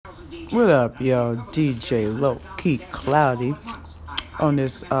What up, yo? DJ Low Key Cloudy on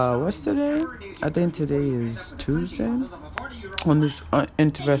this, what's today? I think today is Tuesday. On this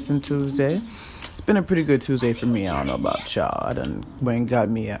interesting Tuesday. It's been a pretty good Tuesday for me. I don't know about y'all. I done went and got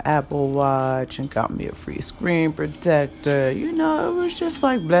me an Apple Watch and got me a free screen protector. You know, it was just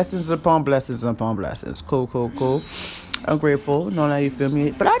like blessings upon blessings upon blessings. Cool. I'm grateful. Know how you feel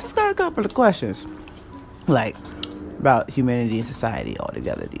me. But I just got a couple of questions. Like, about humanity and society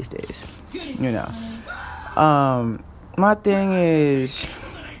altogether these days. You know. My thing is,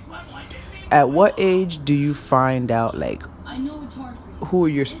 at what age do you find out, like, who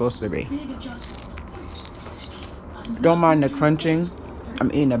you're supposed to be? Don't mind the crunching.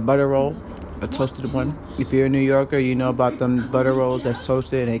 I'm eating a butter roll, a toasted one. If you're a New Yorker, you know about them butter rolls that's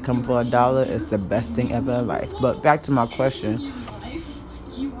toasted and they come for $1. It's the best thing ever in life. But back to my question.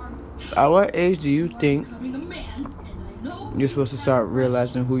 At what age do you think you're supposed to start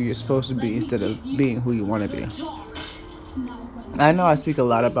realizing who you're supposed to be instead of being who you want to be? I know I speak a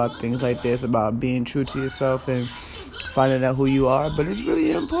lot about things like this, about being true to yourself and finding out who you are, but it's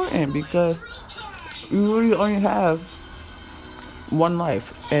really important because you really only have one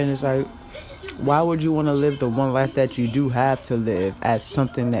life. And it's like, why would you want to live the one life that you do have to live as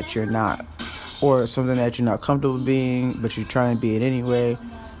something that you're not? Or something that you're not comfortable being, but you're trying to be it anyway?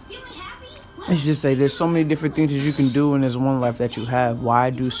 It's just like there's so many different things that you can do in this one life that you have. Why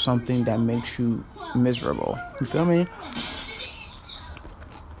do something that makes you miserable? You feel me?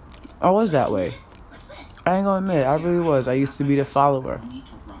 I was that way. I ain't gonna admit, I really was. I used to be the follower.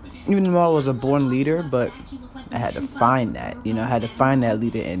 Even though I was a born leader, but I had to find that. You know, I had to find that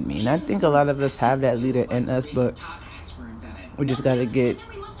leader in me. And I think a lot of us have that leader in us, but we just gotta get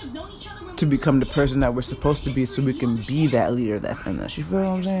to become the person that we're supposed to be so we can be that leader that's in us. You feel what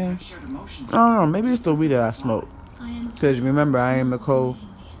I'm saying? I don't know. Maybe it's the weed that I smoke. Because remember, I am the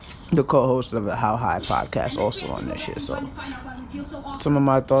co-host of the How High podcast also on this shit. So some of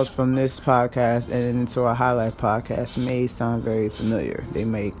my thoughts from this podcast and into a highlight podcast may sound very familiar. They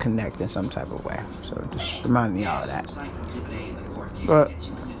may connect in some type of way. So just remind me all of that. But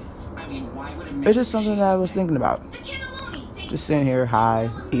it's just something that I was thinking about. Just sitting here high,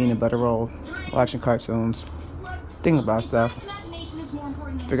 eating a butter roll, watching cartoons, thinking about stuff.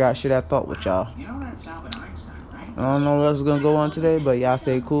 Figure out shit I thought with y'all. I don't know what's gonna go on today, but y'all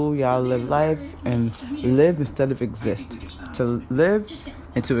stay cool. Y'all live life and live instead of exist. To live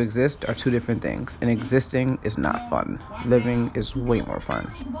and to exist are two different things. And existing is not fun. Living is way more fun.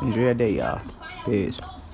 Enjoy your day, y'all. Peace.